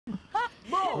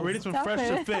Ratings from Fresh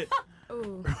to Fit.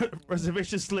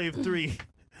 Reservation Slave 3.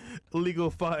 Illegal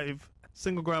 5.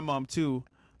 Single Grandmom 2.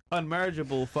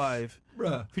 Unmarriageable 5.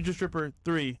 Future Stripper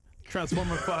 3.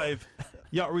 Transformer 5.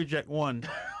 Yacht Reject 1.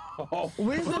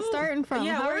 Where's it starting from?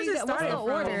 Yeah, where's it starting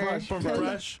from?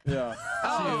 Fresh. Yeah.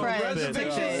 Fresh.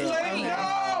 Reservation Slave.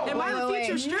 Am I the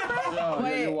future stripper?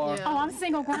 Wait. You are. Oh, I'm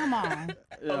single grandma. I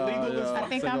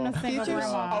think I'm the single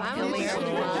grandma. I'm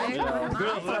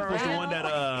Girls Left was the one that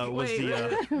was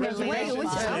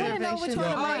the.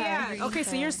 Oh yeah. Okay,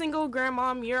 so you're single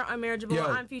grandmom. You're unmarriageable.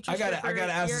 I'm future stripper. I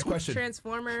gotta ask this question.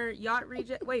 Transformer, yacht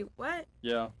reject. Wait, what?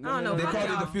 Yeah. I don't know. They call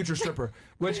you the future stripper.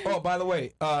 Which, oh, by the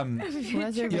way, I'll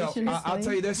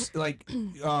tell you this: like,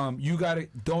 you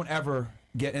don't ever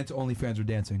get into OnlyFans or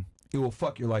dancing. It will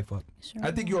fuck your life up. Sure.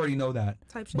 I think you already know that.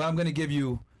 But I'm gonna give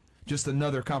you just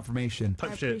another confirmation.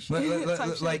 Type shit.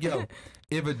 Like, yo,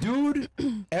 if a dude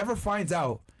ever finds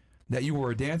out that you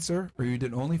were a dancer or you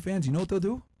did OnlyFans, you know what they'll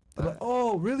do? They're like,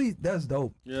 oh, really? That's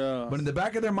dope. Yeah. But in the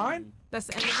back of their mind, that's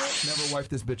the end of it. Never wife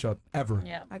this bitch up ever.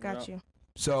 Yeah, I got you.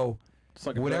 So.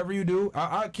 Like whatever you do,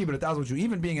 I'll keep it 1,000 with you.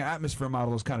 Even being an atmosphere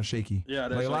model is kind of shaky. Yeah,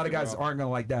 like a lot of guys aren't gonna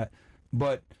like that.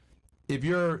 But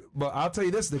I'll tell you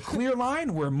this: the clear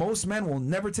line where most men will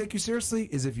never take you seriously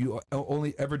is if you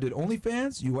only ever did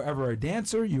OnlyFans, you were ever a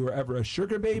dancer, you were ever a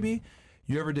sugar baby,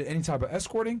 you ever did any type of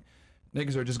escorting.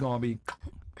 Niggas are just gonna be,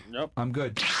 I'm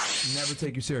good. Never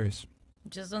take you serious.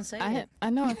 Just don't say it.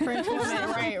 I know a French woman.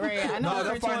 right. I know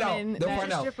they'll find out. They'll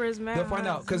find out. They'll find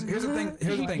out. Because here's the thing.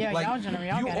 Yeah, like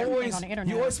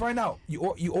you always find out.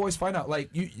 You always find out.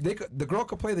 Like the girl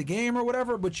could play the game or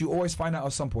whatever, but you always find out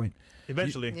at some point.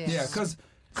 Eventually. Yeah,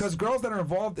 because girls that are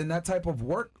involved in that type of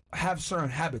work have certain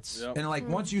habits, and like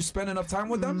once you spend enough time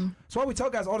with them, that's why we tell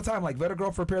guys all the time, like, vet a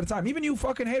girl for a period of time. Even you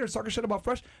fucking haters talking shit about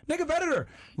Fresh, nigga, vetted her.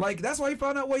 Like, that's why he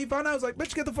found out what he found out. Was like,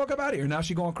 bitch, get the fuck up out of here. Now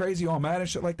she going crazy, all mad and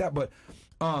shit like that. But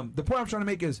the point I'm trying to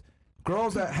make is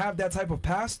girls that have that type of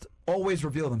past always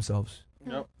reveal themselves.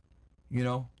 Yep. You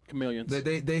know, chameleons.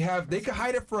 They can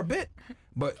hide it for a bit,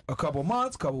 but a couple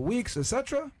months, couple weeks,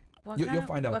 etc. You'll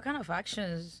find out. What kind of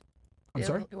actions? I'm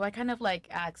sorry? What kind of like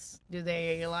acts do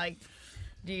they like?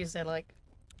 Do you say like?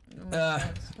 I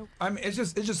mean, it's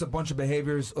just a bunch of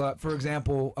behaviors. For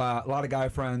example, a lot of guy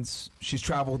friends. She's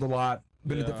traveled a lot,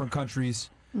 been to different countries.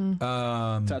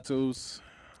 Tattoos.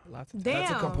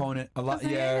 That's a component. A lot.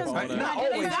 Yeah. Not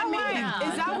always. Is that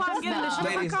why I'm getting the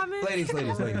stripper comment? Ladies.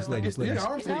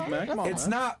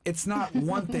 It's not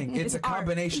one thing. It's a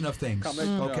combination of things.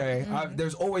 Okay.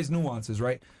 There's always nuances,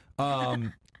 right?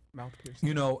 Mouth piercing.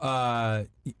 You know,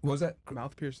 what was that?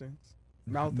 Mouth piercings.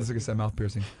 This like I said, mouth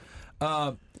piercing.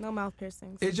 No mouth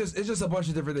piercings. It's just a bunch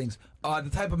of different things. The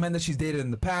type of men that she's dated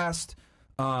in the past.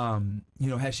 You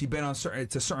know, has she been on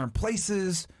certain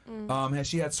places? Has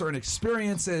she had certain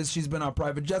experiences? She's been on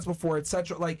private jets before,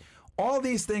 etc. Like all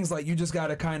these things, like you just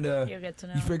gotta kind of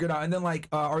you figure it out. And then like,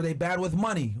 are they bad with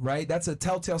money? Right, that's a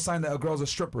telltale sign that a girl's a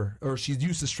stripper or she's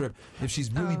used to strip. If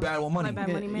she's really bad with money, like bad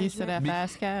money management. Used to that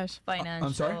fast cash, financial.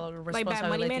 I'm sorry, like bad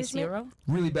money management. Zero?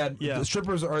 Really bad. Yeah, the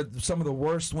strippers are some of the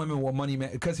worst women with money.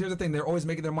 Because here's the thing: they're always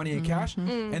making their money in cash,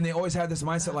 and they always have this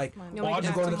mindset like, I'll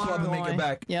just go to the club and make it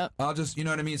back. Yep. I'll just, you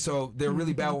know what I mean. So they're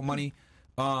really bad with money.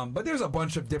 But there's a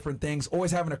bunch of different things.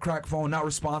 Always having a crack phone, not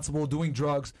responsible, doing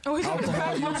drugs,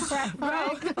 alcohol use.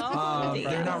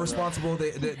 They're not responsible.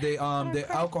 They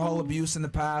alcohol abuse in the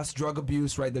past, drug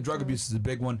abuse. Right, the drug abuse is a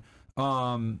big one.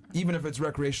 Even if it's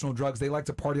recreational drugs, they like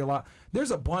to party a lot.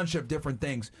 There's a bunch of different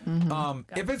things.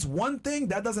 If it's one thing,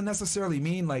 that doesn't necessarily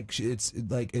mean like it's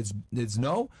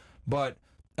no. But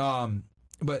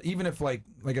even if like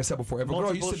I said before, if a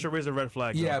girl used to raise a red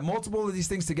flag. Yeah, multiple of these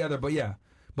things together. But yeah.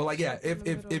 But like, yeah,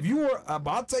 if you were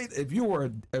about to say, if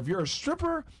you're a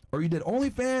stripper or you did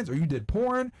OnlyFans or you did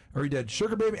porn or you did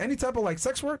sugar baby, any type of like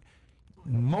sex work,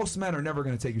 most men are never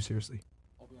going to take you seriously.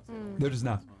 They're just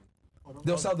not.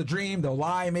 They'll sell the dream. They'll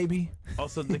lie, maybe.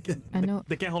 Also, they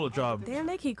can't hold a job. Damn,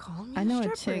 they keep calling me. I know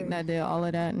a chick that did all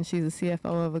of that, and she's a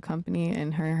CFO of a company,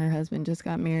 and her husband just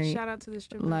got married. Shout out to the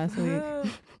stripper last week.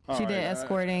 She did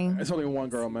escorting. It's only one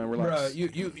girl, man. Relax.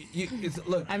 Bro,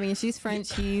 look. I mean, she's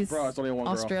French. He's it's only one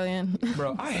Australian.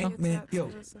 Bro, I hate, man.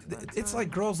 Yo, it's like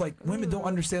girls, like women don't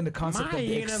understand the concept of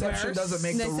the exception doesn't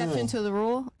make the rule. The exception to the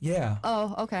rule. Yeah.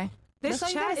 Oh, okay. This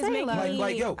chat is making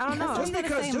like yo, I don't know. Just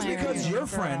because your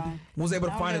friend was able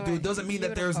to find a dude doesn't mean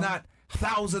that there's not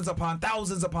thousands upon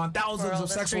thousands upon thousands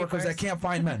of sex workers that can't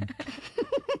find men.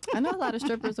 I know a lot of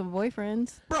strippers with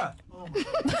boyfriends. Bruh.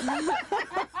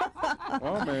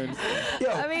 Oh man.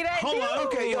 Yo, I mean, hold on.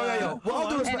 Okay, yo. Well, I'll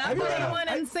do this. And I'm the only one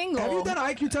and single. Have you done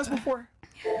an IQ test before?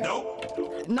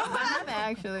 Nope. No, I haven't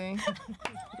actually.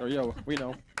 Oh, yo, we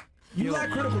know. You lack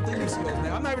critical thinking skills,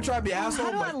 man. I'm not even trying to be an asshole.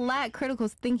 How do I lack critical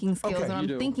thinking skills Okay, when I'm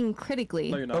do. thinking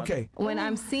critically? No, you're not. Okay. When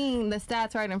I'm seeing the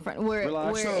stats right in front, where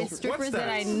Relax. So, it's strippers what's that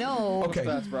I stats? know Okay.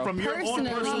 Stats, bro. From your own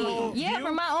personal personally, yeah, view?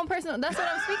 from my own personal. That's what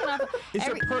I'm speaking of. It's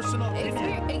your personal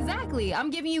opinion. Exactly. I'm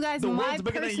giving you guys The my world's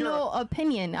bigger than personal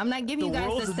opinion. I'm not giving you The guys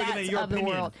world the is bigger than stats your of the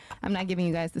opinion. world. I'm not giving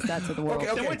you guys the stats of the world.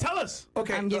 Okay. Then wait, tell us.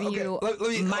 Okay. I'm giving you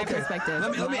my perspective,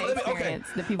 my experience,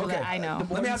 the people that I know.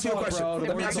 Let me ask you a question.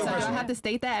 Let me ask you a So do I question. have to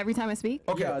state that every time I speak?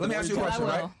 Okay, Yeah, let me ask you a I question, will.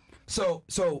 right?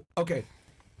 So, okay.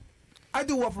 I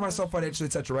do well for myself financially,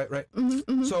 etc. Right?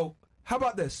 So, how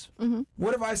about this?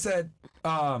 What if I said,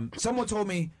 someone told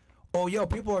me, oh, yo,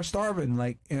 people are starving,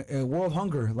 like world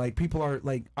hunger, like people are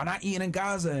not eating in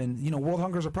Gaza, and world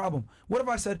hunger is a problem. What if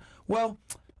I said, well,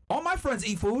 all my friends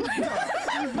eat food.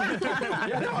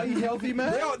 Yeah, they all eat healthy,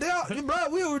 man. They all, bro,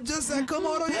 we were just at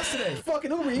Komodo yesterday. Fucking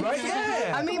Uber Eats. Right?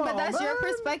 Yeah. I mean, Come but on, that's your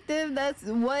man. perspective.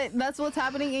 That's what's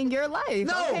happening in your life.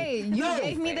 No, Okay, you no.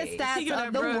 gave me the stats Speaking of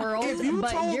of the bro, world, If you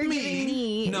but told you're giving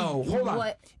me no, hold on.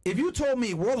 what? If you told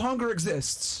me world hunger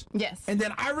exists, Yes, and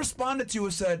then I responded to you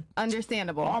and said,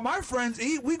 understandable. all my friends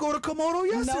eat, we go to Komodo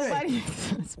yesterday. Nobody.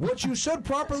 What you should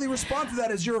properly respond to that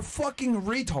is you're a fucking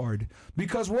retard.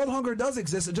 Because world hunger does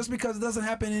exist, and just because it doesn't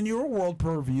happen in your world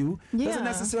purview doesn't Yeah.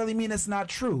 necessarily mean it's not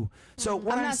true. So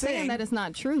what I'm I'm not saying that it's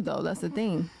not true, though. That's the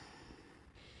thing.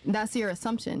 That's your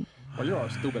assumption. Oh, you're all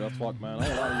stupid as fuck, man. I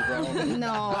ain't lying to you, bro.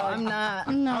 No, I'm not.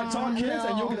 I talk kids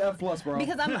and you'll get F plus, bro.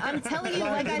 Because I'm telling you,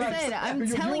 like I said, I'm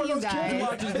telling you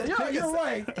guys. You're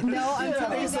right. No, I'm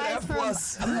telling you It's an guys F from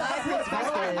plus. my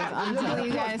perspective. I'm telling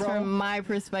you guys from my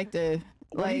perspective.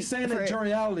 But he's saying in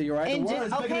generality, right? The In world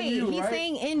is bigger okay, than you, he's right?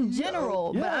 saying in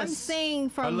general, but I'm Yes. saying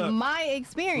from look, my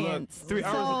experience. 3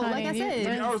 hours. So, like I 3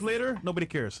 said, hours later, nobody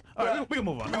cares. All right, we can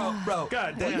move on. Bro,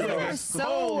 God damn. you yo. are so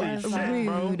Holy shit,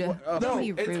 bro. rude. no,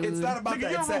 Really rude. it's not about Nigga,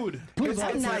 that. you're It's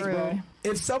that- rude. I'm not rude.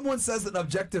 if someone says an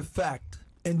objective fact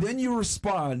and then you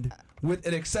respond with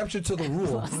an exception to the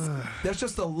rule, that's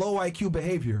just a low IQ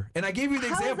behavior. And I gave you the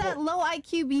How is example. that low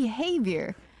IQ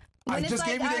behavior? I When it's just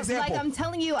like, gave you the example. Like I'm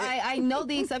telling you, I know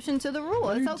the exception to the rule.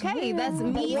 It's okay. That's But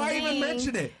me why saying. even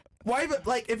mention it? Why even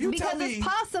if you Because tell me? it's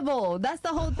possible. That's the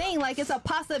whole thing. Like it's a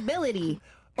possibility.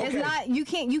 It's Okay. not. You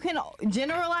can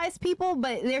generalize people,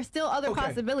 but there's still other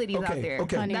possibilities out there.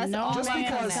 Okay. Honey, That's no all Just I'm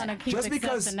man because, is gonna keep just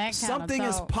because accepting that kind of something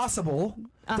is talk. possible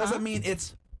Uh-huh. doesn't mean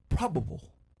it's probable.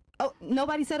 Oh,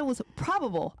 nobody said it was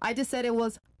probable. I just said it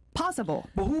was possible.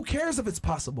 But who cares if it's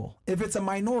possible? If it's a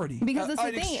minority, Because it's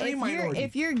an the thing. extreme minority.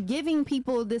 If you're giving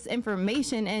people this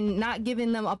information and not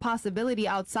giving them a possibility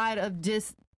outside of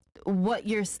just what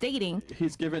you're stating,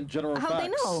 He's giving general How'd facts. they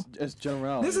know? It's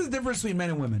generality. This is the difference between men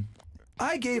and women.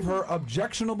 I gave her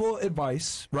objectionable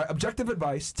advice, right? Objective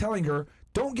advice, telling her,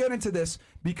 don't get into this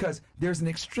because there's an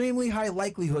extremely high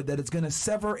likelihood that it's going to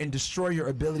sever and destroy your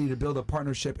ability to build a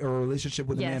partnership or a relationship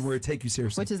with a Yes. man where it take you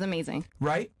seriously. which is amazing.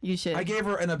 Right? You should. I gave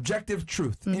her an objective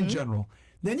truth in general.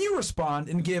 Then you respond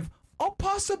and give a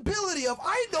possibility of,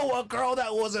 I know a girl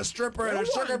that was a stripper and a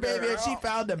sugar baby and she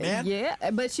found a man. Yeah,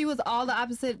 but she was all the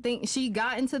opposite thing. She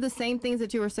got into the same things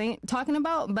that you were talking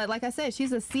about. But like I said,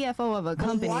 she's a CFO of a But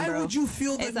company. why bro. would you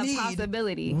feel the It's need? a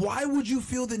possibility. Why would you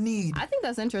feel the need I think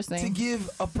that's to interesting. give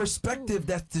a perspective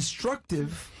that's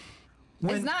destructive?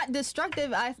 When It's not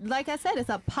destructive. Like I said, it's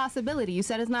a possibility. You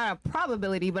said it's not a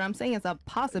probability, but I'm saying it's a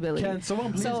possibility. Can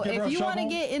someone please So give her if a you want to shovel?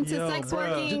 get into Yo, sex bruh.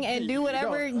 working and do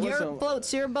whatever Yo, listen.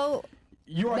 floats your boat,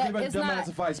 You are That giving it's dumbass not-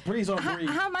 advice. Please don't how agree.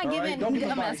 am I all right? giving Don't give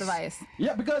dumbass advice?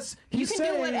 Yeah, because You he's can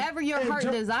saying, do whatever your hey, heart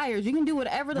desires. You can do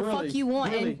whatever the Really? fuck you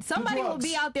want, Really? and somebody Do will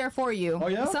be drugs? out there for you. Oh,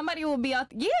 yeah? Somebody will be out.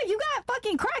 Yeah, you got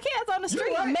fucking crackheads on the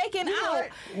street right. making You're out,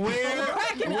 right.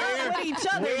 cracking up with each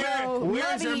other, bro, Where's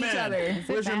loving your each man? other.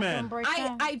 Where's your man?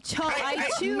 I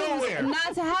choose nowhere.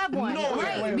 not to have one, Nowhere.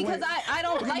 right? Because I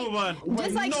don't Let's move like. on.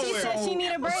 Just like she Nowhere. said, she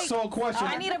need a break. So, question.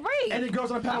 I need a break. Any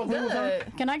girls on the panel I'm agree with her?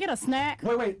 good. Can I get a snack?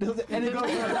 Wait. Any girls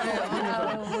on the panel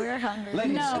agree with her? We're hungry.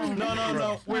 Ladies.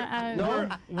 No.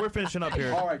 We're finishing up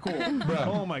here. All right, cool.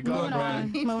 Oh my God, Moving bro.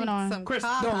 on. Moving on. Chris,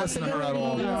 don't listen to her at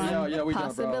all. Yeah, we done, bro.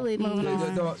 Possibility.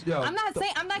 Yo,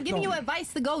 I'm not giving you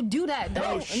advice to go do that.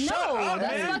 Don't. shut No, up,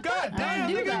 that's man. fucked God up. damn, Don't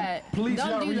do nigga. that. Please, Don't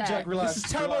y'all do reject, that. relax. This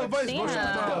is terrible advice, bro.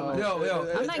 Damn.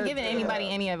 Yo. I'm not giving anybody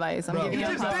any advice. I'm giving You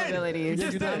y'all just did. possibilities.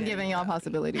 You just I'm did. giving y'all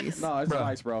possibilities. No, it's Bruh.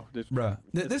 nice, bro. Just- Bruh.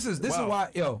 This is Wow. why,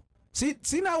 yo. See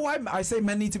now why I say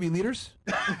men need to be leaders?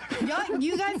 You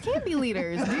guys can't be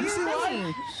leaders. Do your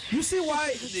thing. You see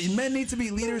why men need to be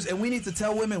leaders and we need to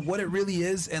tell women what it really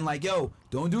is and like, yo,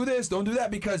 don't do this, don't do that,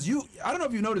 because I don't know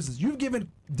if you noticed this, you've given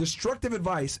destructive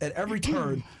advice at every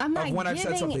turn I'm of not when I've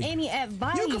said giving something. any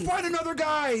advice. You can find another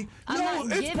guy. I'm No, not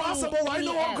it's giving possible. I any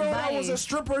know a girl that was a advice.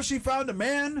 stripper. She found a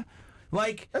man.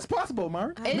 Like, It's possible,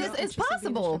 Mark. It's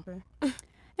possible.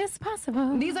 It's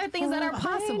possible. These are things that are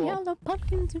possible.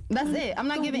 That's it. I'm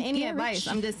not giving any advice.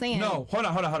 I'm just saying. no, hold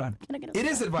on. It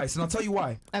is advice, and I'll tell you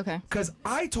why. Okay. Because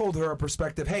I told her a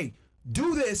perspective. Hey,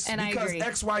 do this And I because agree.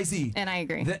 X, Y, Z. And I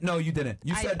agree. No, you didn't.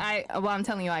 You said well, I'm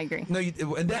telling you, I agree. no. And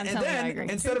I'm telling you, I then agree.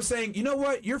 instead of saying, you know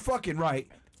what, you're fucking right.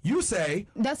 You say,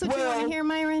 That's what you want to hear,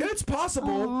 Myron? It's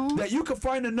possible that you could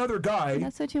find another guy.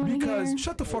 That's what you want to hear. Because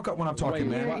shut the fuck up when I'm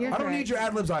talking, Wait, man. you're I don't correct. need your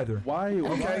ad libs either. Why?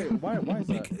 Okay. Why is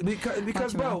that?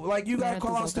 Because bro, like you gotta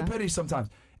call out stupidity sometimes.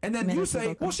 And then you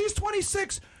say, well, she's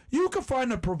 26. You can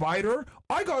find a provider.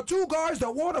 I got 2 guys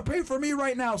that want to pay for me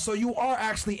right now. So you are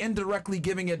actually indirectly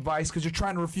giving advice because you're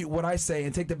trying to refute what I say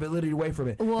and take the validity away from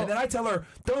it. Well, and then I tell her,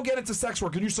 don't get into sex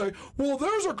work. And you say, well,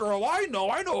 there's a girl I know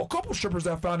a couple strippers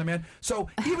that found a man. So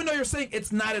even though you're saying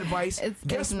it's not advice,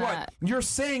 guess what? not. You're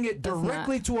saying it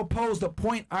directly to oppose the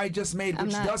point I just made,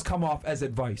 which does come off as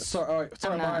advice. Sorry,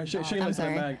 Myron. She I'm listen,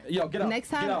 sorry. man. Yo, get out.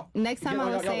 Next Get time, out. I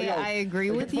will say I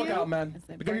agree with Get the you. fuck out, man.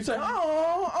 Because you say,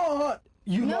 oh,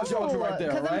 you lost your argument right there,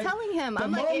 because right? I'm telling him, The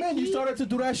I'm like, moment you if started to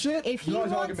do that shit, if you he lost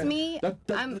your wants argument. me,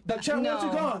 the chat wants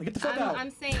you gone. Get the fuck out.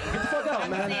 I'm saying, Get the fuck out,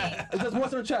 man. It's just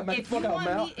once in the chat, man. Get the fuck out,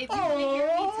 man. If you want to hear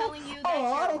me telling you that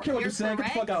I don't care what you're you're saying. Get the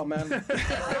fuck correct, out, man.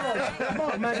 Come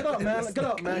on, man. Get up, man. Get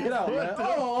up, man. Get out, man.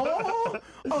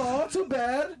 Oh, too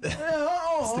bad. Get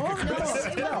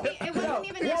out. it wasn't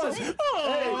even necessary.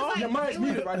 Hey, your mic's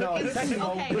muted right now. Okay.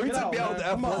 Get out, man.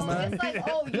 Come on, man. It's like,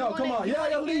 oh, you Yo, wanna- come on. you Yeah, wanna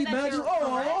hear leave, that man. you're Just,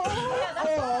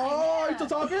 correct? you still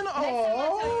talking?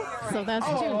 So that's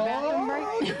 2. Bathroom break.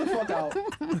 Get the fuck out.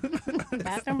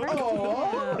 Bathroom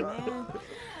break.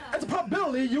 It's a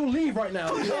possibility you leave right now.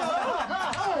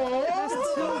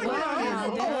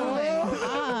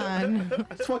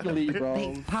 Just fucking leave,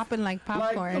 bro. Popping like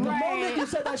Like, popcorn. the moment you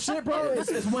said that shit, bro,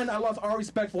 is when I lost all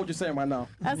respect for what you're saying right now.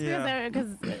 That's because,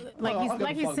 like I'll give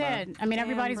like a you fuck, said, man. I mean,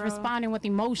 everybody's bro. responding with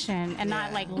emotion and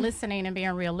not like listening and being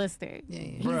realistic.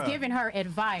 He's Bruh. giving her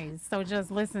advice, so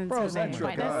just listen Bro, to it's them. extra,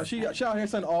 Like, God. that's- She out here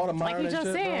saying all the Like Myron you and just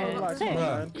shit, said. bro. Like, Shit. come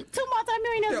on, man. 2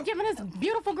 multimillionaires giving this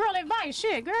beautiful girl advice.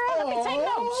 Shit, girl, let me take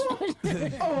notes.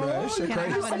 Bruh, this shit Can I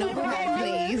crazy. have a notebook,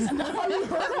 please?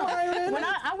 When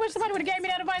I wish somebody would have gave me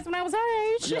that advice when I was her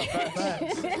age.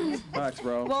 Yeah, facts,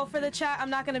 bro. Well, for the chat, I'm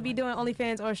not gonna be doing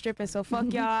OnlyFans or stripping, so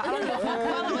fuck y'all. I don't know if I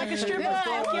follow like a stripper.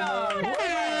 Fuck y'all.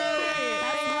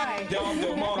 You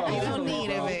don't need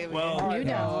it, baby. Well, You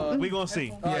don't. we gonna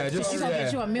see. Yeah, just She's gonna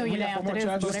get you a million We got after more this.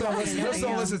 chats. but Just don't everybody listen. Just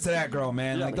don't knows. listen to that girl,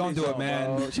 man. Like, don't do it,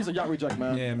 man. She's a yacht reject,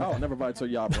 man. Yeah, man. I would never invite to a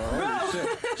yacht, bro. Holy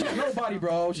shit. She got nobody,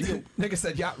 bro. She can. Nigga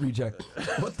said yacht reject.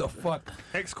 What the fuck?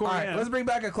 Ex All right, let's bring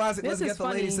back a classic. This Let's get is the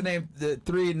ladies to funny. name the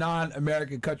 3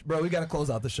 non-American countries. Bro, we gotta close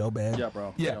out the show, man. Yeah,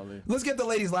 bro. Yeah. Let's get the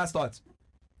ladies' last thoughts.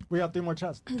 We have 3 more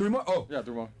chats. 3 more. Oh, Yeah,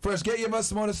 3 more. first, get your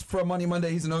Simonis for Money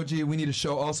Monday. He's an OG. We need a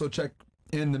show. Also, check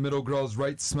in the middle. Girls'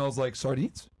 right smells like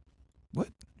sardines. What,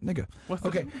 nigga?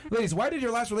 Okay, ladies, why did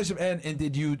your last relationship end? And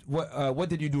did you what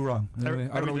did you do wrong? I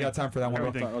don't know we got time for that one.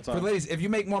 Everything. Bro. For the ladies, if you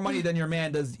make more money than your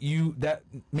man, does that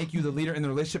make you the leader in the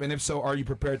relationship? And if so, are you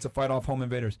prepared to fight off home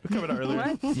invaders? We covered that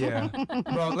earlier. Yeah,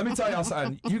 bro. Let me tell y'all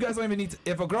something. You guys don't even need to.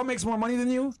 If a girl makes more money than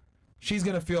you, she's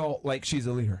gonna feel like she's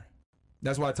a leader.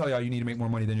 That's why I tell y'all you need to make more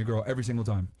money than your girl every single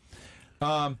time.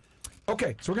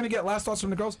 Okay, so we're gonna get last thoughts from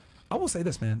the girls. I will say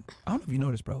this, man. I don't know if you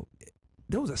noticed, bro.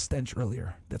 There was a stench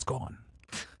earlier that's gone.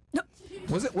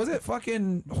 Was it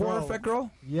fucking horror Bro. effect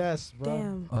girl? Yes, bro.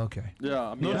 Damn. Okay. Yeah,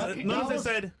 I mean, Notice they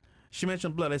said she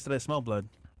mentioned blood. I said I smell blood.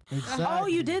 Exactly. Oh,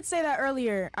 you did say that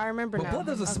earlier. I remember But now. blood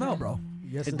doesn't smell, bro.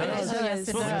 Yes, It it does. does. Yes, it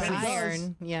Smells like does. pennies.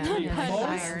 Iron. Yeah.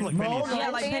 Iron. Like pennies. Yeah,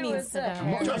 like pennies.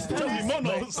 Just tell me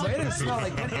monos. But it didn't smell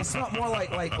like. It smelled more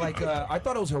like I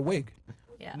thought it was her wig.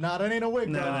 Yeah. Nah, that ain't a wig,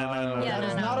 No, bro. no, no. Yeah, That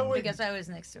is no, not a wig. because I was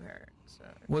next to her. So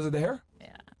Was it the hair? yeah.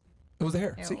 It was the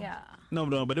hair. See? Yeah. No,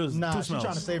 but it was Nah, two she's trying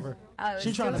to smells. save her. I was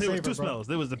She trying to There was save two her, bro. smells.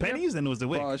 There was the pennies and it was the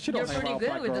wig. she don't You're hang pretty around good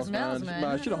black with the girls, smells,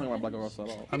 man. She don't hang around black girls at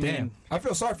all. I Damn. mean, I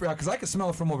feel sorry for y'all because I could smell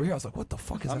it from over here. I was like, what the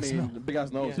fuck is I that smell? mean, big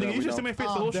ass nose. nigga, you just made face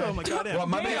the whole show. I'm like, goddamn. Well,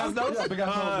 my big ass nose. Yeah, big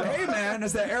ass nose. Hey man,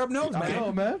 it's that Arab nose, I man.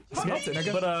 know, man. Smelt it,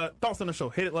 nigga. But thoughts on the show?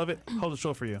 Hate it, love it. How's the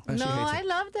show for you? She No, hates I it.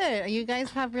 loved it. You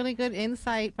guys have really good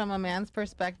insight from a man's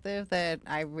perspective that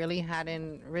I really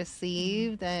hadn't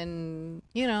received, and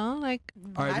like.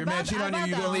 All right, if your man cheated on you,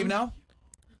 you gonna leave now?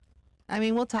 I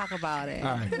mean, we'll talk about it.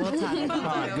 All right. We'll talk All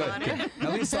about it. right, good.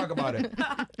 At least talk about it.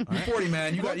 40,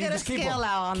 man. You got you get a just keep scale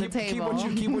out on the keep table.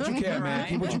 keep what you can, man.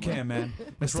 Keep what you can, man.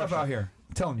 It's tough out here.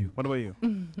 I'm telling you. What about you?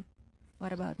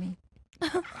 What about me?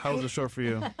 How's the show for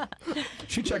you?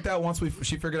 She checked out once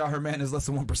she figured out her man is less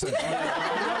than 1%.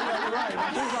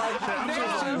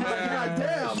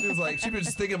 Damn, Kristen's like, she was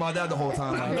just thinking about that the whole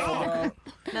time. Like, No,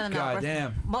 no, no. God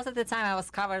damn. Most of the time I was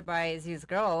covered by these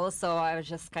girls, so I was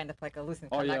just kind of like a losing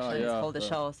connection for the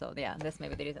show. So yeah, that's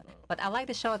maybe the reason. But I like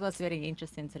the show. It was very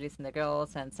interesting to listen to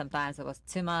girls, and sometimes it was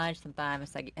too much.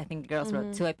 Sometimes like I think girls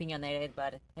were too opinionated.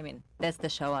 But I mean, that's the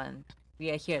show, and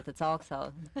we are here to talk.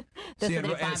 So see,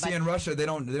 in Russia, they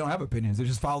don't have opinions. They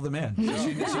just follow the man.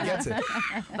 She gets it.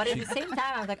 But at the same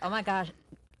time, I was like, oh my gosh,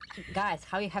 guys,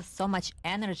 how you have so much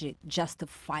energy just to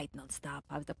fight nonstop?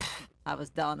 I was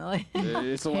done. Like,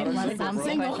 It's a lot of I'm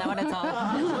single. I want to talk.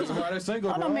 That's why they're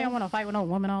single, Oh, no bro. man want to fight with no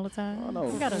woman all the time. I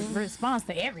know. You got a response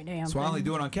to every damn So I only thing.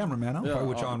 do it on camera, man. I don't fight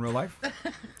with y'all in real life.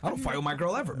 I don't fight with my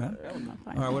girl ever, man.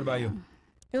 All right, what about you?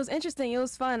 It was interesting. It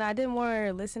was fun. I did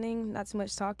more listening, not too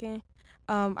much talking.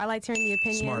 I liked hearing the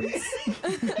opinions.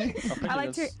 Smart. I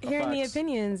liked hearing the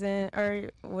opinions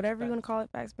or whatever you want to call it,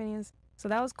 facts, opinions. So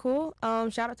that was cool.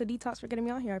 Shout out to Detox for getting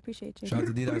me on here. I appreciate you. Shout out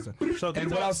to D-Dog. And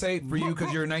what I'll say for you,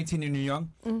 because you're 19 and you're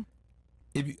young,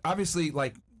 if you obviously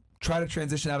like try to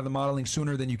transition out of the modeling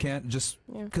sooner than you can, just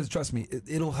because trust me,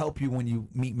 it'll help you when you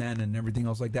meet men and everything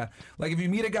else like that. Like if you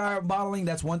meet a guy modeling,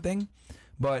 that's one thing,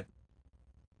 but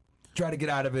try to get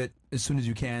out of it as soon as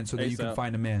you can so that you can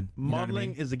find a man. You know what I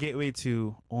Modeling mean? is the gateway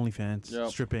to OnlyFans,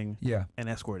 stripping, and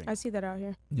escorting. I see that out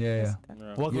here. Yeah.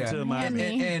 Welcome to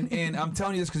Miami. And I'm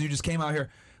telling you this because you just came out here.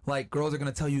 Like girls are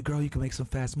gonna tell you, girl, you can make some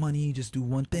fast money. Just do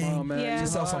one thing. Oh, man.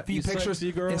 Just sell some feet pictures.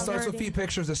 It starts with feet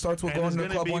pictures. It starts with And going there's to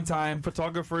the gonna club be one time.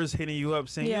 Photographers hitting you up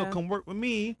saying, yo, come work with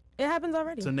me. It happens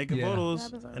already. So naked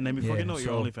photos, and then before you know it,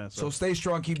 you're OnlyFans. So stay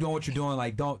strong. Keep doing what you're doing.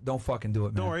 Like don't fucking do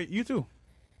it, man. Don't worry, you too.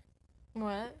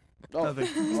 What? Nothing.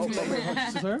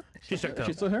 She's here? She's checked out.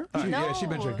 She's still here? Yeah, she's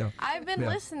been checked out. I've been Yeah.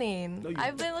 listening.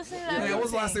 I've been listening to Yeah, everything. what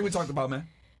was the last thing we talked about, man?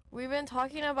 We've been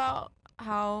talking about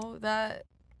how that...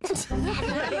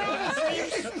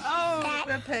 Oh,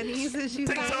 the pennies that she's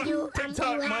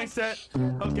TikTok mindset.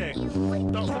 Okay.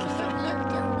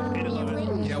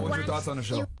 Yeah, what's your thoughts on the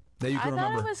show that you I can thought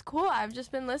remember? it was cool. I've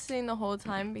just been listening the whole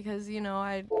time because, you know,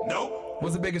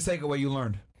 What's the biggest takeaway you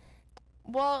learned?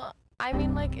 Well, I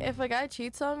mean, like, if a guy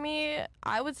cheats on me,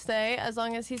 I would stay as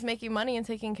long as he's making money and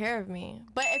taking care of me.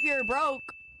 But if you're broke,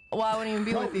 well, I wouldn't even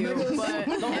be with you. But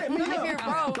if you're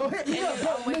broke and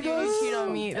I'm with you and you cheat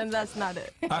on me, then that's not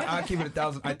it. I keep it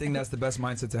 1,000. I think that's the best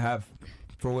mindset to have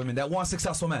for women that want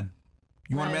successful men.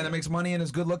 You want a man that makes money and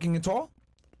is good looking and tall?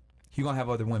 You're going to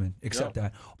have other women. Accept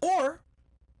that. Or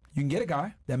you can get a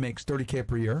guy that makes $30K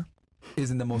per year,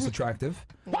 isn't the most attractive,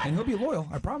 and he'll be loyal.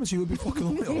 I promise you he'll be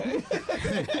fucking loyal.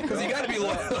 Because you got to be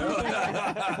loyal.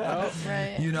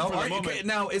 Right. You know?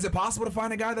 Now, is it possible to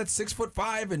find a guy that's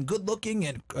 6'5" and good looking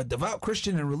and a devout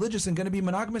Christian and religious and going to be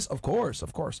monogamous? Of course.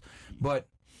 But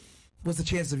what's the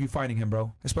chances of you finding him,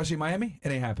 bro? Especially in Miami?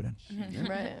 It ain't happening.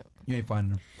 Right. You ain't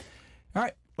finding him. All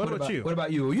right. What about you? What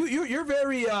about you? You're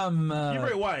very you're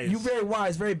very wise. You're very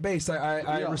wise, very based.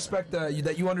 I respect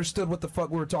that you understood what the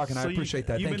fuck we were talking. I appreciate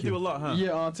that. You've Thank been you. through a lot, huh?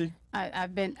 Yeah, auntie.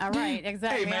 I've been all right,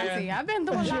 exactly. Hey, man. Auntie. I've been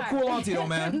through a You're a lot. cool auntie, though,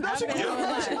 man. I've been through a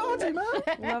lot. Auntie, man.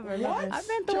 Love her. Love her. I've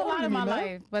been through a lot in my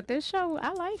life, but this show,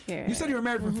 I like it. You said you were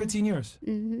married for 15 years.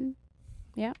 Mm-hmm.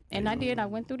 Yeah, and I did. I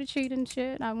went through the cheating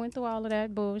shit. I went through all of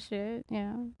that bullshit.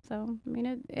 Yeah. So, I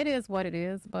mean, it is what it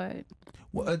is, but...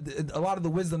 Well, a lot of the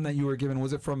wisdom that you were given,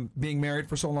 was it from being married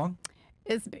for so long?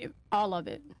 It's all of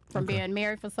it. From being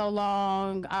married for so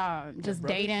long, just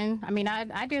dating. I mean,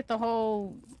 I did the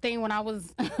whole thing when I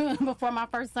was... before my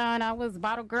first son, I was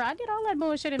bottle girl. I did all that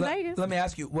bullshit in Vegas. Let me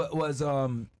ask you, what was...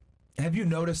 have you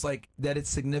noticed, like, that it's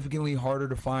significantly harder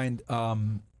to find,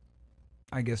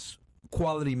 I guess,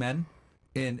 quality men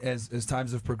as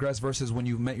times have progressed versus when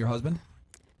you met your husband?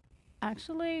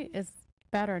 Actually, it's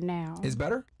better now. Is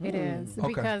better? It is Okay.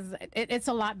 because it's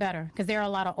a lot better because there are a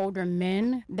lot of older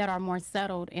men that are more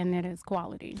settled and it is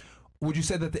quality. Would you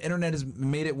say that the internet has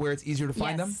made it where it's easier to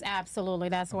find them? Yes, absolutely.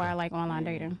 That's why I like online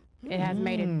dating. It has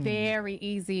made it very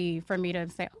easy for me to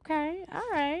say, okay, all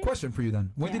right. Question for you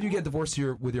then: when did you get divorced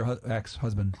with your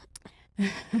ex-husband?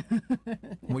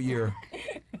 What year?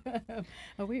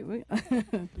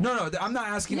 No, I'm not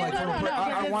asking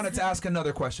I wanted to ask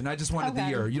another question. I just wanted the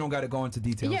year. You don't got to go into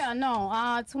details. Yeah, no.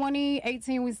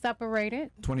 2018 we separated.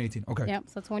 2018. Okay. Yep.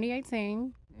 So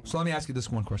 2018. So let me ask you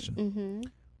this one question.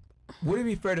 Mm-hmm. Would it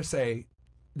be fair to say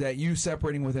that you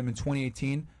separating with him in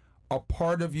 2018, a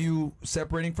part of you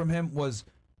separating from him was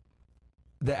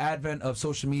the advent of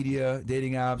social media,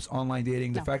 dating apps, online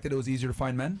dating, the fact that it was easier to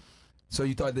find men? So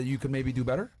you thought that you could maybe do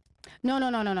better? No.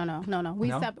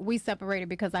 We separated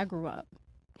because I grew up.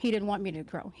 He didn't want me to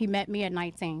grow. He met me at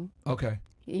 19. Okay.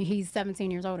 He's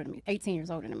 17 years older than me, 18 years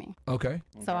older than me. Okay.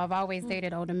 So I've always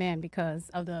dated older men because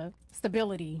of the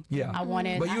stability I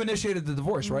wanted. But you initiated the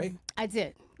divorce, right? I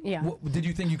did, yeah. Did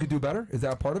you think you could do better? Is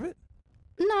that part of it?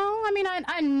 No, I mean,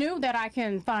 I knew that I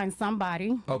can find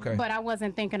somebody. Okay. But I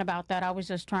wasn't thinking about that. I was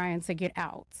just trying to get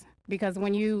out. Because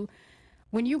when you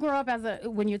grow up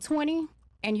when you're 20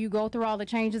 and you go through all the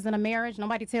changes in a marriage,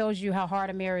 nobody tells you how hard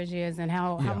a marriage is and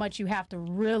how much you have to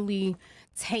really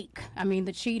take. I mean,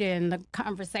 the cheating, the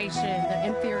conversation, the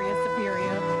inferior,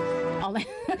 superior, all that.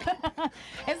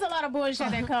 It's a lot of bullshit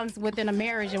that comes within a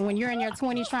marriage. And when you're in your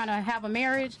 20s trying to have a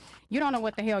marriage, you don't know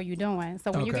what the hell you're doing.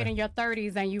 So when you get in your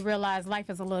 30s and you realize life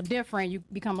is a little different, you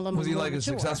become a little more Was he like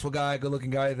mature. a successful guy, good-looking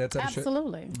guy, that type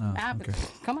Absolutely. of shit? Absolutely.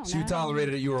 Come on So you now.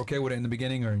 tolerated it, you were okay with it in the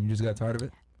beginning, or you just got tired of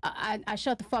it? I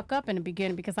shut the fuck up in the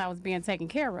beginning because I was being taken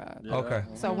care of. Yeah. Okay.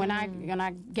 So when I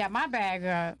got my bag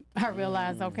up, I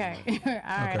realized, okay, all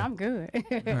right, I'm good. All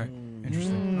right.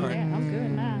 Interesting. All right. Yeah, I'm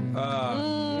good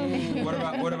now.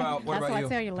 What about That's you? why I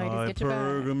tell you, ladies, get your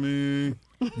bag. Hypergamy.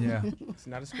 Yeah. It's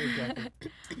not a straight jacket.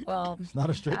 Well, It's not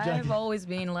a straight jacket. I've always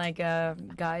been like a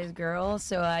guy's girl,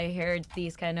 so I heard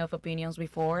these kind of opinions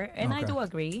before, and I Okay. do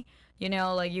agree. You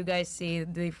know, like you guys see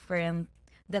the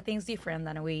things different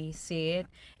than we see it,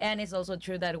 and it's also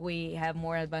true that we have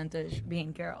more advantage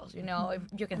being girls. You know, if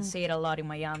you can see it a lot in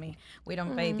Miami. We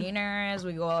don't pay dinners,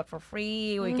 we go out for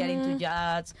free, we get into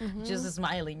yachts, just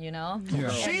smiling. You know. Yeah.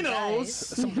 And She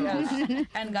knows.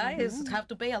 and guys have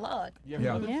to pay a lot.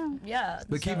 Yeah. Yeah.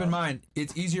 But keep in mind,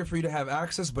 it's easier for you to have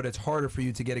access, but it's harder for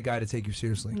you to get a guy to take you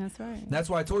seriously. That's right. That's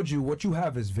why I told you what you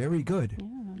have is very good.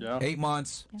 Yeah. 8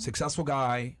 months, successful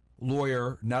guy,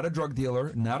 lawyer, not a drug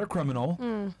dealer, not a criminal.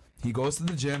 He goes to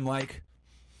the gym. Like,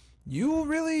 you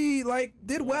really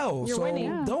did well. You're so winning.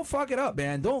 Yeah. don't fuck it up,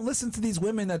 man. Don't listen to these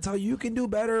women that tell you can do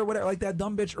better, whatever. Like that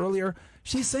dumb bitch earlier.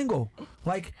 She's single.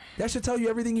 Like, that should tell you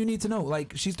everything you need to know.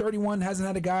 Like, she's 31, hasn't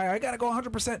had a guy. I gotta go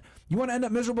 100%. You want to end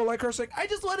up miserable like her? It's like, I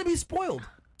just want to be spoiled.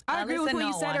 I agree with listen, what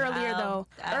you no said one. earlier, though.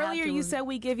 I have Earlier, you to- said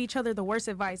we give each other the worst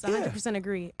advice. 100%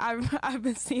 agree. I've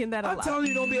been seeing that a I'm lot. telling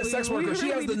you, don't be a sex We worker. She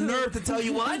has really the do. nerve to tell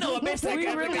you, well, I know a bitch that We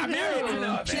really got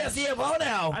married. do. She has CFO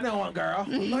now. I know one girl.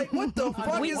 Like, what the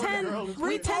fuck We is tend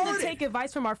retarded? to take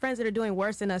advice from our friends that are doing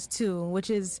worse than us too, which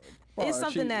is it's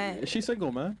something that She's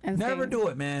single, man. And Never see, do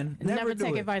it, man. Never do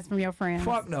take it. advice from your friends.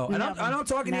 Fuck no. And I'm Never.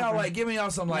 talking to y'all Never. like giving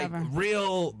y'all some like Never.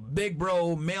 real big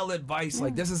bro male advice.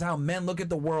 Like, this is how men look at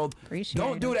the world. Appreciate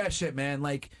Don't do it. that shit, man.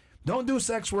 Like, don't do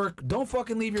sex work. Don't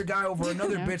fucking leave your guy over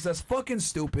another Yeah. bitch. That's fucking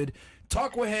stupid.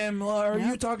 Talk with him. Are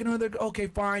you talking to another? Okay,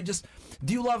 fine. Just,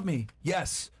 do you love me?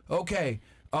 Yes. Okay.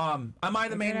 Am I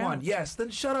the main it one? out. Yes. Then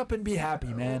shut up and be happy,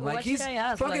 man. What Like, should he's I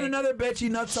ask? fucking Like, another bitch. He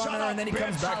nuts on her, and then he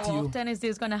comes back to How you. often is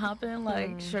this gonna happen?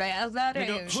 Like, should I ask that?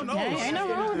 Who knows? Hey, ain't no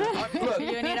wrong with that. Look,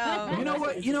 You need a. you know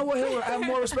what? You know what? He'll have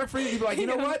more respect for you. He'll be like, you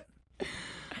know what?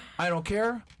 I don't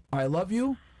care. I love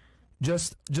you.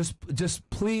 Just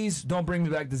please don't bring me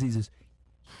back diseases.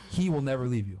 He will never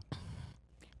leave you.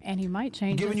 And he might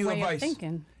change Giving his you way advice. of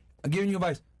thinking. I'm giving you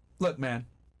advice. Look, man,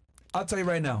 I'll tell you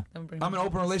right now. Don't bring I'm in an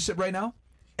open relationship right now.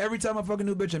 Every time I fuck a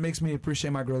new bitch, it makes me appreciate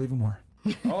my girl even more.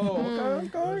 Oh,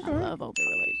 okay. I love open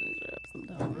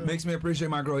relationships. Sometimes. Makes me appreciate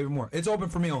my girl even more. It's open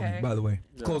for me only, Okay. by the way.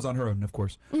 It's closed on her own, of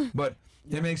course. But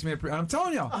it makes me appreciate. I'm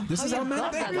telling y'all, this is how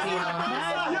men think.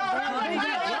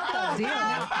 He's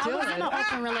in an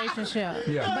open relationship.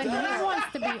 Yeah. But he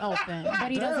wants to be open.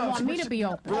 But he doesn't want me to be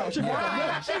open.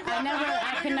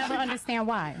 I can never understand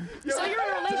why. so you're in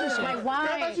a relationship. Like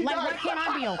why? Like why can't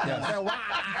I be open?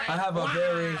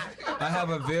 I have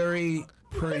a very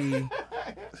pretty,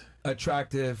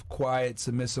 attractive, quiet,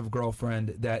 submissive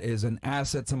girlfriend that is an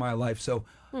asset to my life. So,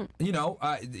 you know,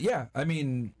 yeah, I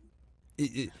mean,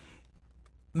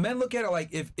 men look at it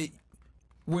like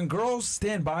when girls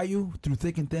stand by you through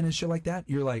thick and thin and shit like that,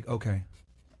 you're like, okay,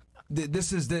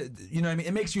 this is you know what I mean?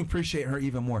 It makes you appreciate her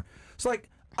even more. It's like,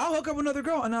 I'll hook up with another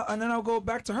girl and then I'll go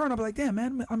back to her and I'll be like, damn,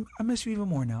 man, I miss you even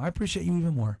more now. I appreciate you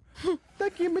even more.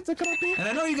 Thank you, Mr. Crappy. And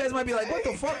I know you guys might be like, what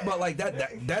the fuck? But like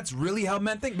that's really how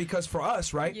men think, because for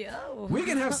us, right? We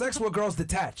can have sex with girls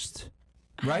detached,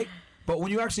 right? But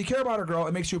when you actually care about a girl,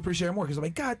 it makes you appreciate her more, because I'm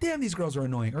like, God damn, these girls are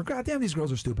annoying, or God damn, these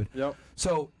girls are stupid. Yep.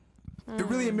 So it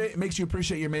really makes you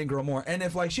appreciate your main girl more. And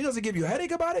if like she doesn't give you a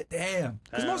headache about it, damn,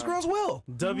 because most girls will.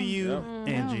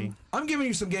 Angie. I'm giving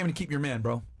you some game to keep your man,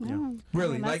 bro. Yeah.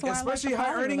 Really, I mean, like that's why I like especially the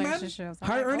high poly earning men. relationships. I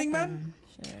High like earning open. men.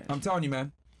 Shit. I'm telling you,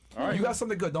 man. You got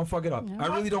something good. Don't fuck it up. I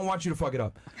really don't want you to fuck it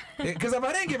up. Because if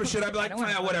I didn't give a shit, I'd be like,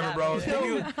 whatever, bro.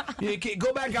 You can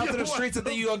go back out to the streets and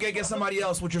then you go get somebody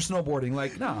else with your snowboarding.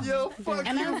 Like, nah. Yo, fuck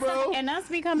you, bro. And that's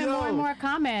becoming more and more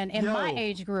common in my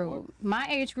age group. My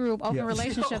age group, open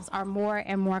relationships are more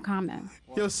and more common.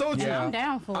 Yo, so And I'm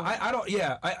down for it. I don't, you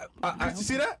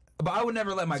see that? But I would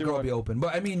never let my girl be open.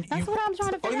 But I mean, That's what I'm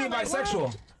trying to figure you mean out.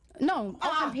 bisexual? No,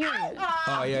 open period.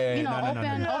 Oh, yeah. You know,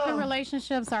 No. open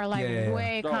relationships are like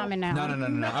way common now.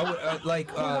 No. I would,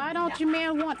 why don't you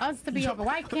men want us to be open?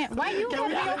 Why you want to be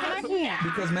open? I can't.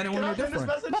 Because men and women are different.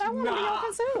 But I want to be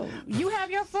open too. You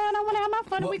have your fun, I want to have my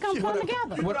fun, and we come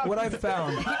together. What I've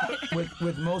found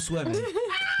with most women,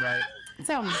 right?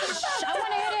 Tell me. I want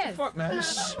to hear this. Fuck, man.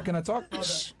 Can I talk?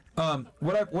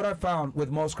 What I found with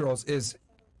most girls is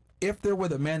if they're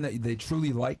with a man that they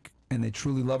truly like and they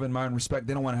truly love, admire, and respect,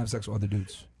 they don't want to have sex with other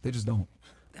dudes. They just don't.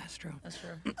 That's true.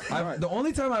 The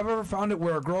only time I've ever found it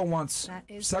where a girl wants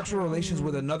sexual relations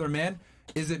with another man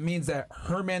is it means that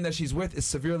her man that she's with is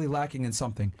severely lacking in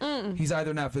something. He's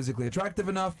either not physically attractive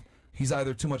enough, he's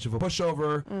either too much of a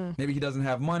pushover, maybe he doesn't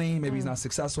have money, maybe he's not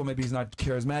successful, maybe he's not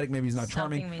charismatic, maybe he's not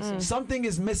charming. Something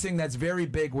is missing that's very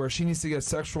big where she needs to get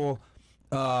sexual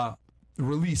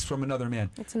release from another man.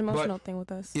 It's an emotional thing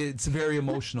with us. It's very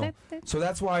emotional. So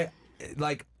that's why,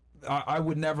 like, I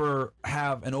would never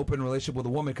have an open relationship with a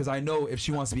woman because I know if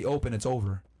she wants to be open, it's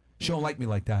over. She don't like me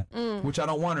like that, which I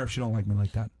don't want her if she don't like me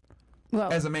like that.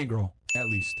 Well, as a main girl, at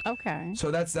least. Okay. So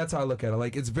that's how I look at it.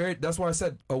 Like, it's very. That's why I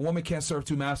said a woman can't serve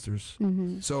two masters.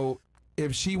 So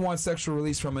if she wants sexual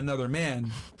release from another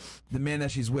man, the man that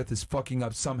she's with is fucking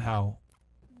up somehow,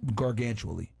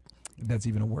 gargantually. If that's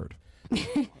even a word.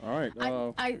 All right.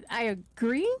 I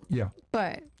agree. Yeah.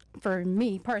 But for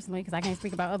me personally, because I can't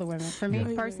speak about other women, for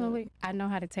me personally, I know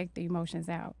how to take the emotions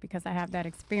out because I have that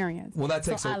experience. Well, that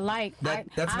takes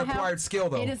that's an acquired skill,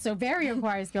 though. It is a very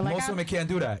acquired skill. Most women can't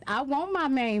do that. I want my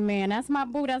main man. That's my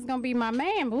boo. That's gonna be my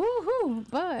man. Woohoo!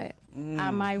 But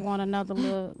I might want another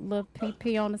little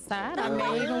PP on the side. I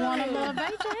may even want a little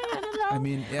vacation. I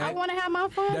mean, I want to have my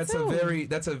fun too.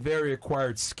 That's a very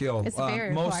acquired skill. It's a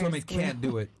very most acquired women skill. can't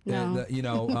do it.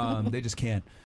 No. They just can't.